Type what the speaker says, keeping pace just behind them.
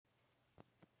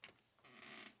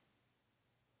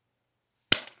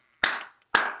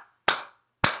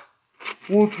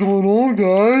What's going on,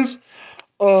 guys?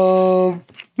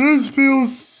 This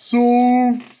feels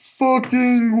so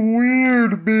fucking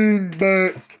weird being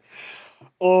back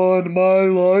on my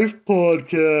life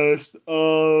podcast.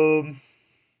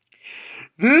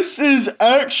 This is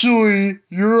actually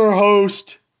your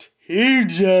host,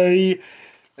 TJ,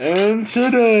 and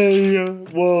today,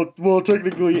 well,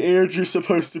 technically, Andrew's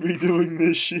supposed to be doing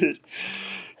this shit.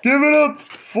 Give it up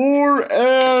for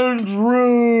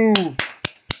Andrew!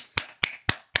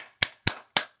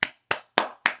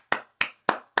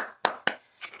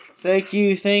 Thank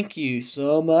you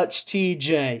so much,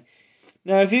 TJ.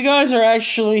 Now, if you guys are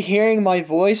actually hearing my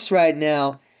voice right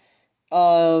now,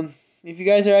 if you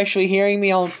guys are actually hearing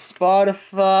me on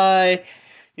Spotify,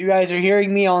 you guys are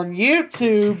hearing me on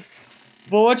YouTube,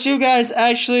 but what you guys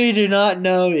actually do not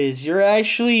know is you're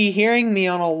actually hearing me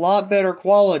on a lot better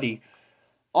quality,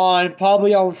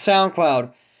 probably on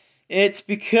SoundCloud. It's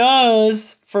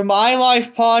because for my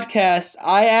life podcast,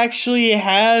 I actually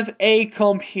have a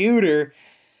computer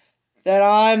that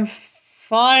I'm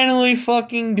finally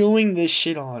fucking doing this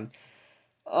shit on.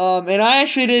 And I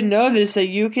actually didn't know this, that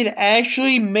you can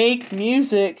actually make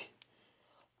music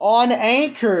on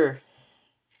Anchor.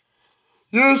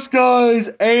 Yes, guys,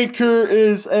 Anchor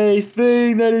is a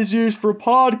thing that is used for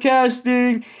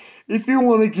podcasting. If you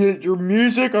want to get your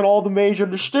music on all the major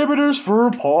distributors for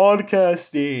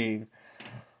podcasting.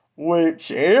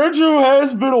 Which Andrew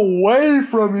has been away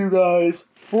from you guys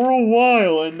for a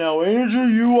while, and now Andrew,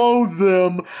 you owe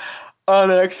them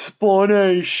an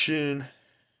explanation.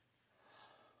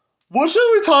 What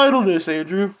should we title this,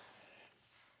 Andrew?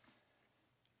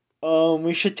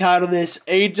 We should title this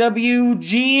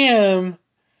AWGM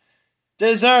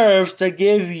deserves to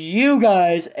give you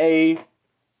guys an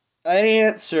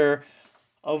answer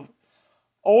of,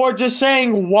 or just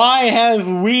saying, why have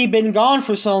we been gone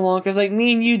for so long? Because like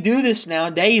me and you do this now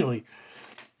daily.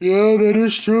 Yeah, that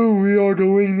is true. We are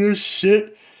doing this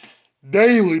shit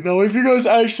daily. Now, if you guys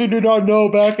actually did not know,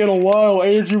 back in a while,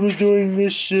 Andrew was doing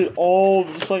this shit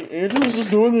Andrew was just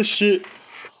doing this shit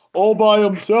all by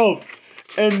himself.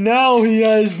 And now he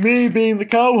has me being the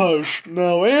co-host.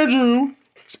 Now, Andrew,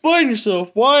 explain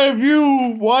yourself. Why have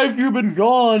you been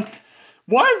gone?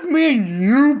 Why have me and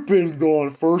you been gone,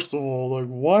 first of all? Like,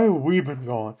 why have we been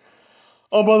gone?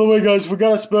 Oh, by the way, guys, we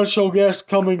got a special guest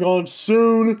coming on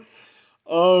soon.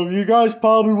 You guys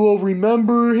probably will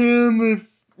remember him.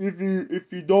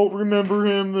 If you don't remember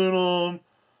him,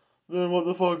 then what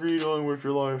the fuck are you doing with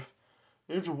your life?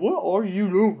 Andrew, what are you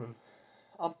doing?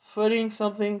 I'm putting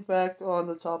something back on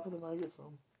the top of the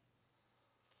microphone.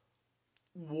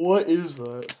 What is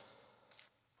that?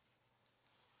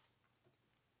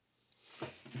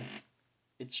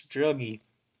 It's Juggy.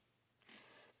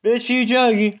 Bitch, you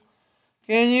Juggy.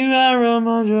 Can you run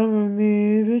my drug with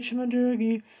me? Bitch, my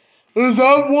Juggy. Is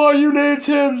that why you named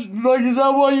him? Like, is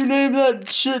that why you named that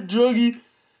shit Juggy?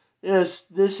 Yes,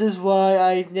 this is why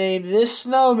I named this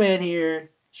snowman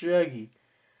here Juggy.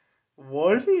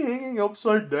 Why is he hanging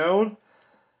upside down?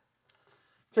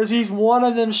 Because he's one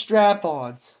of them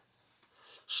strap-ons.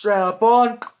 Strap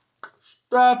on,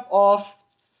 strap off,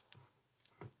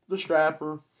 the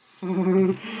strapper.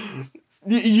 You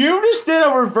just did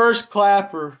a reverse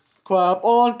clapper. Clap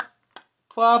on,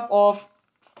 clap off,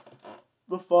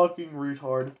 the fucking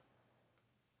retard.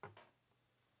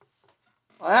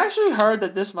 I actually heard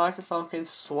that this microphone can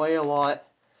sway a lot.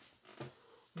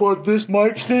 But this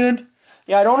mic stand?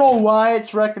 Yeah, I don't know why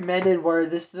it's recommended where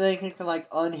this thing can like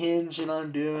unhinge and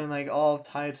undo and like all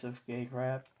types of gay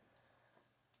crap.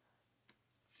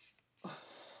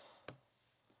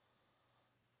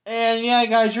 And yeah,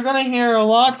 guys, you're gonna hear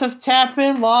lots of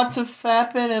tapping, lots of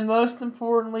fapping, and most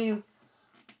importantly,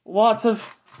 lots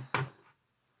of...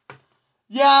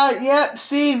 Yep,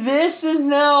 see, this is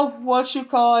now what you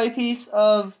call a piece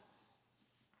of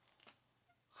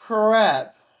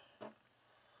crap.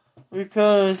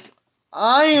 Because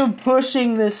I am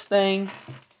pushing this thing,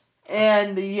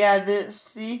 and yeah,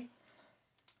 see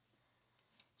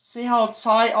how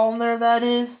tight on there that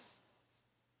is?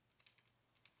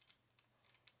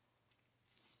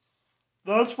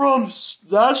 That's from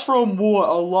what?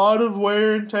 A lot of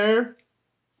wear and tear?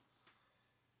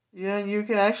 Yeah, and you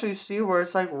can actually see where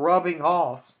it's like rubbing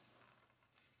off.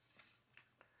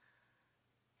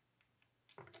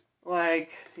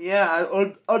 Like, yeah,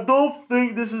 I don't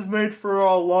think this is made for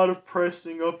a lot of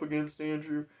pressing up against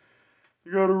Andrew.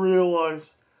 You gotta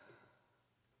realize.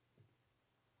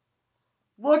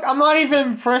 Look, I'm not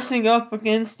even pressing up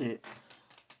against it.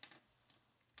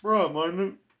 Bro,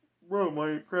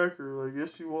 my cracker, like,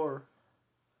 yes you are.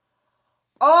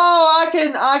 Oh,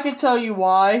 I can tell you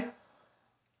why.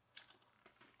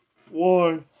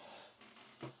 Why?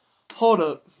 Hold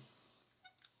up.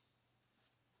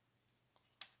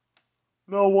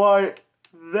 No, why?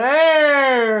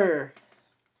 There!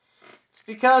 It's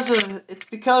because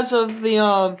of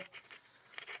the,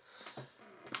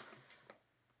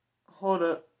 hold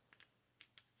up.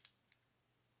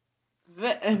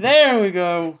 There we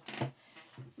go.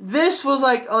 This was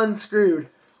like unscrewed.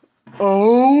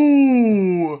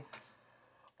 Oh!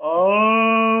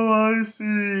 Oh, I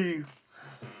see.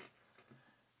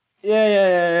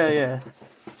 Yeah.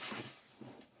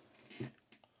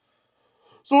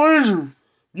 So, Andrew,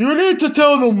 you need to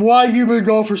tell them why you've been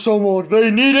gone for so long. They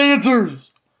need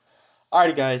answers.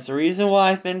 Alright, guys, the reason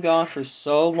why I've been gone for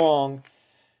so long,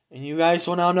 and you guys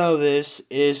will now know this,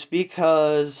 is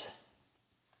because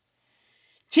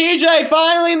TJ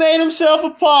finally made himself a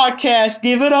podcast.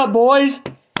 Give it up, boys.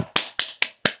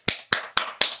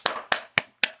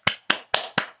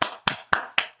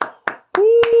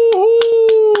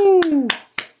 Woo-hoo!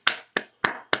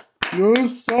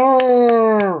 Yes,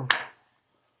 sir.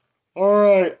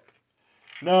 Alright,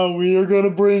 now we are going to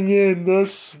bring in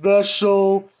this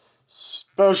special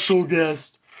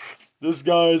guest. This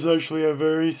guy is actually a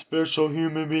very special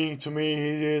human being to me.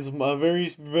 He is a very,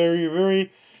 very,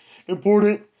 very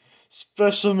important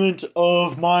specimen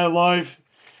of my life.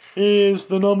 He is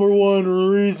the number one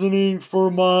reasoning for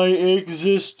my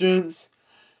existence,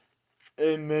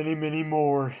 and many, many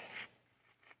more.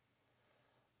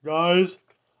 Guys,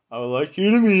 I would like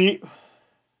you to meet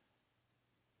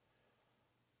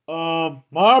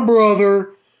my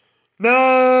brother,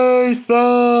 Nathan!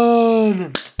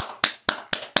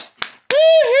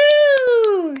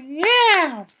 Woohoo!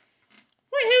 Yeah!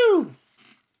 Woohoo!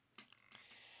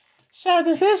 So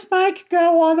does this mic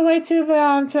go all the way to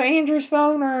Andrew's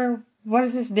phone, or what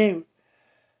does this do?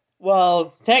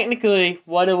 Well, technically,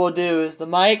 what it will do is the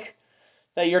mic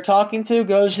that you're talking to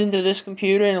goes into this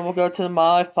computer and it will go to the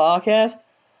My Life podcast.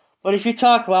 But if you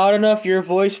talk loud enough, your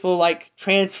voice will like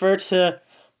transfer to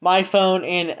my phone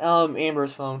and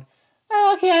Amber's phone.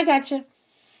 Oh, okay, I gotcha.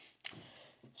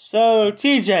 So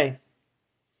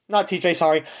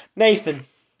Nathan.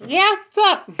 Yeah, what's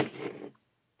up?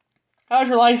 How's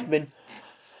your life been?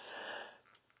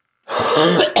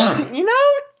 You know,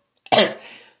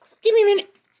 give me a minute.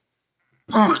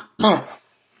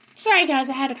 Sorry, guys,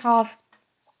 I had a cough.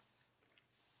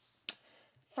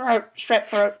 Strep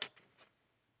throat.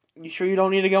 You sure you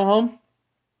don't need to go home?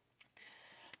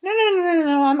 No,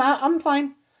 I'm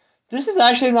fine. This is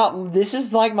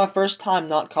like my first time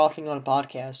not coughing on a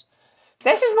podcast.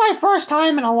 This is my first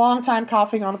time in a long time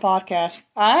coughing on a podcast.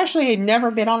 I actually had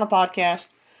never been on a podcast.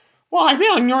 Well, I've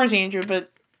been on yours, Andrew,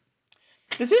 but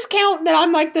does this count that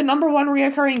I'm like the number one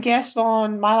reoccurring guest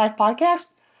on My Life podcast?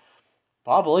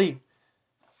 Probably.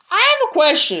 I have a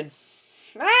question.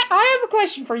 I have a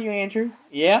question for you, Andrew.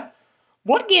 Yeah?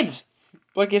 What gives?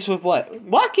 What gives with what?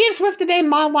 What gives with the name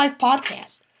My Life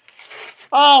podcast?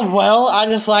 Oh, well, I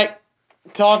just like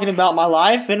talking about my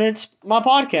life, and it's my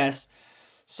podcast.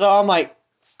 So I'm like,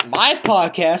 my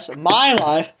podcast, my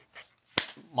life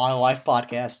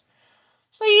podcast.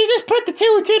 So you just put the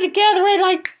two and two together and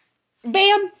like,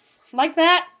 bam, like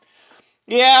that.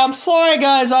 Yeah, I'm sorry,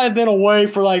 guys. I've been away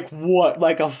for like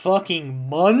a fucking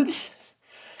month?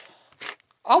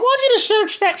 I want you to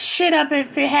search that shit up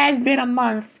if it has been a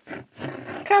month.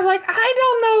 Because, like, I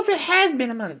don't know if it has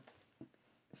been a month.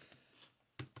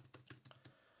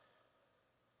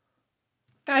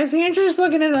 Guys, Andrew's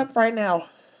looking it up right now.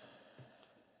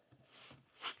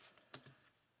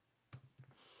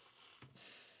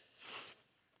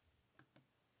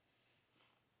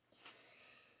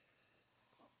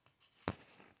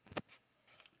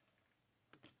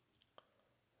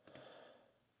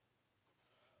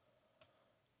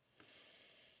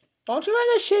 Don't you have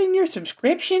that shit in your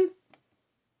subscription?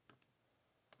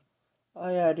 Oh,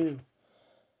 yeah, I do.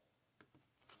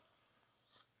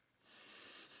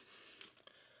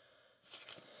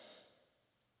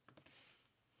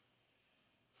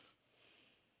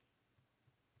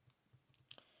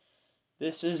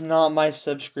 This is not my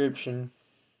subscription.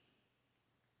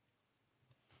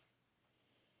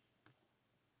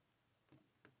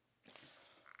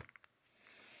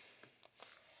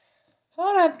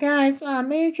 Hold up, guys.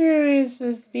 Major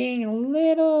is being a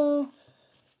little...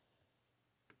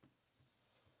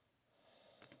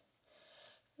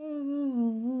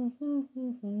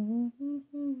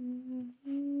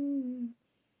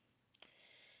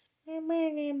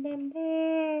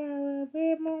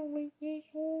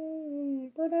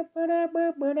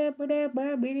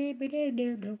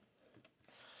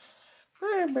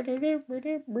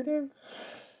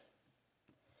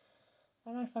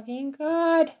 Oh my fucking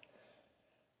god.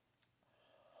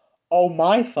 Oh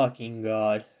my fucking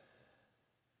god.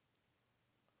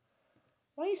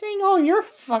 Why are you saying, oh, you're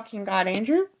fucking God,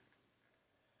 Andrew?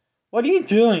 What are you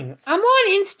doing? I'm on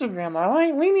Instagram,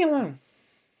 alright? Leave me alone.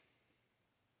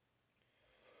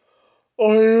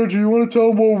 Oh, Andrew, you want to tell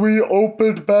them what we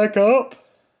opened back up?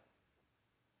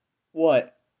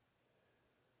 What?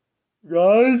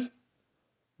 Guys,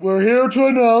 we're here to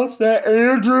announce that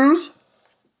Andrew's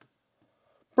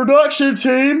production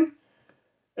team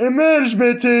and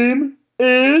management team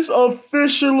is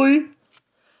officially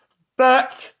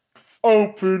back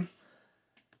open.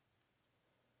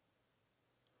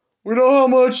 We know how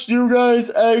much you guys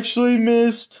actually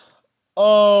missed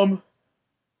Andrew's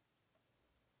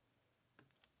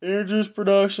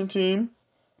production team.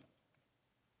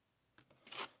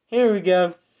 Here we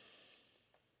go.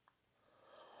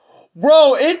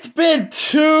 Bro, it's been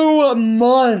 2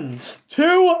 months.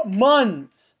 2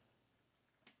 months.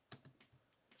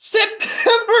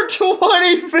 September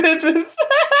 25th, in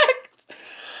fact.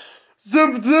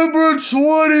 September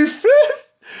 25th?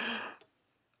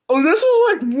 Oh, this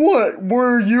was like what?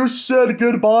 Where you said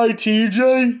goodbye,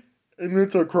 TJ? And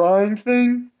it's a crying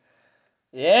thing?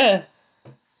 Yeah.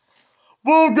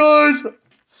 Well, guys,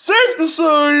 safe to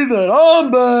say that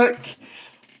I'm back.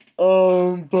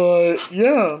 But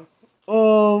yeah.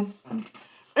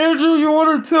 Andrew, you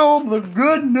want to tell them the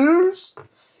good news?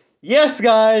 Yes,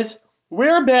 guys,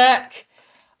 we're back.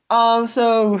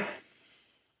 So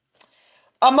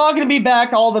I'm not gonna be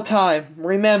back all the time.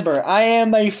 Remember, I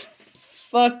am a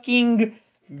fucking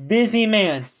busy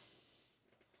man.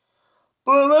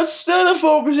 But instead of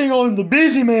focusing on the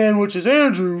busy man, which is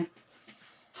Andrew,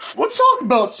 let's talk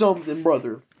about something,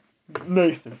 brother.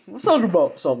 Nathan. Let's talk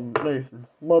about something, Nathan,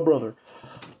 my brother.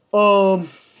 You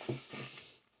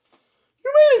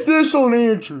made a diss on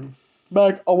Andrew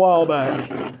back a while back.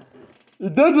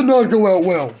 That did not go out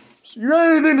well. So you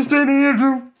got anything to say to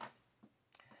Andrew?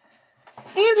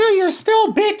 Andrew, you're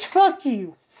still bitch. Fuck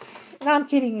you. No, I'm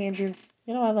kidding, Andrew.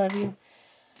 You know I love you.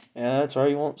 Yeah, that's right.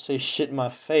 You won't say shit in my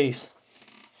face.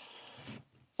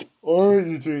 Alright,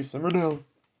 you two, simmer down.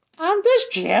 I'm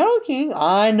just joking.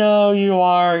 I know you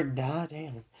are. God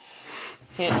damn it.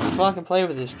 Can't fucking play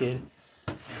with this kid.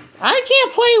 I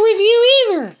can't play with you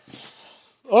either.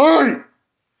 Alright!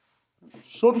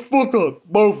 Shut the fuck up,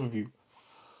 both of you.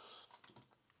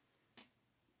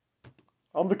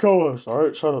 I'm the co-host,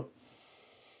 alright? Shut up.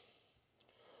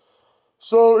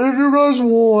 So, if you guys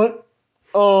want,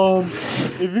 what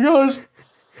have you guys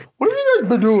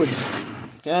been doing?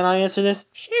 Can I answer this?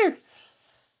 Sure.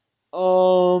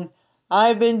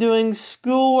 I've been doing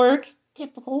schoolwork.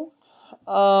 Typical.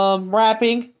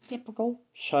 Rapping. Typical.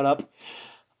 Shut up.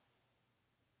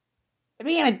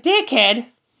 Being a dickhead.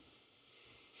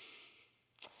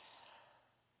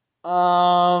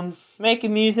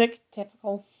 Making music.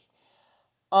 Typical.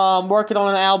 Working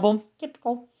on an album.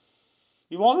 Typical.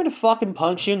 You want me to fucking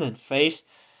punch you in the face?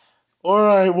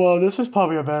 Alright, well, this is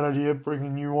probably a bad idea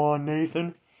bringing you on,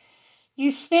 Nathan.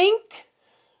 You think?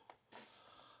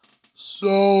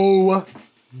 So,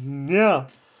 yeah.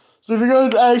 So if you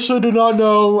guys actually do not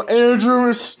know, Andrew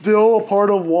is still a part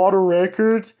of Water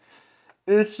Records.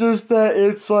 It's just that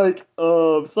it's like,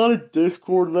 it's not a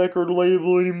Discord record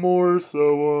label anymore,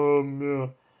 so,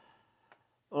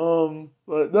 yeah.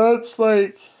 But that's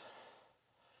like,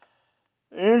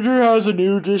 Andrew has a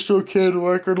new DistroKid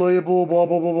record label, blah,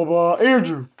 blah, blah, blah, blah.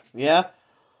 Andrew. Yeah?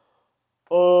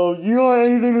 You got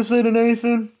anything to say to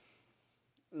Nathan?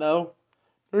 No.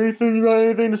 Nathan, you got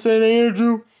anything to say to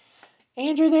Andrew?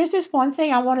 Andrew, there's this one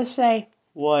thing I want to say.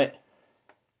 What?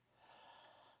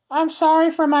 I'm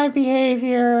sorry for my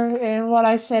behavior and what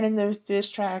I said in those diss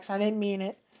tracks. I didn't mean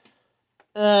it.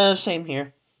 Same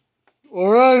here.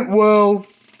 Alright, well,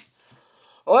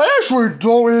 I actually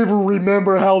don't even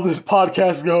remember how this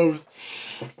podcast goes.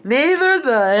 Neither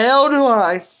the hell do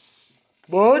I.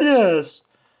 But yes,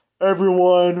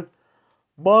 everyone,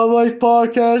 My Life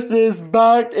Podcast is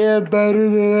back and better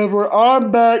than ever.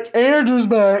 I'm back. Andrew's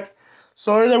back.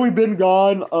 Sorry that we've been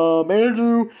gone.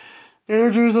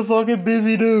 Andrew's a fucking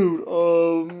busy dude.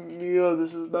 Yeah,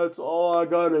 that's all I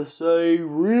gotta say,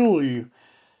 really.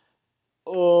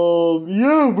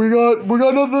 Yeah, we got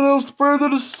nothing else further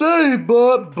to say,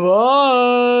 but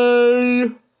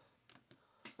bye.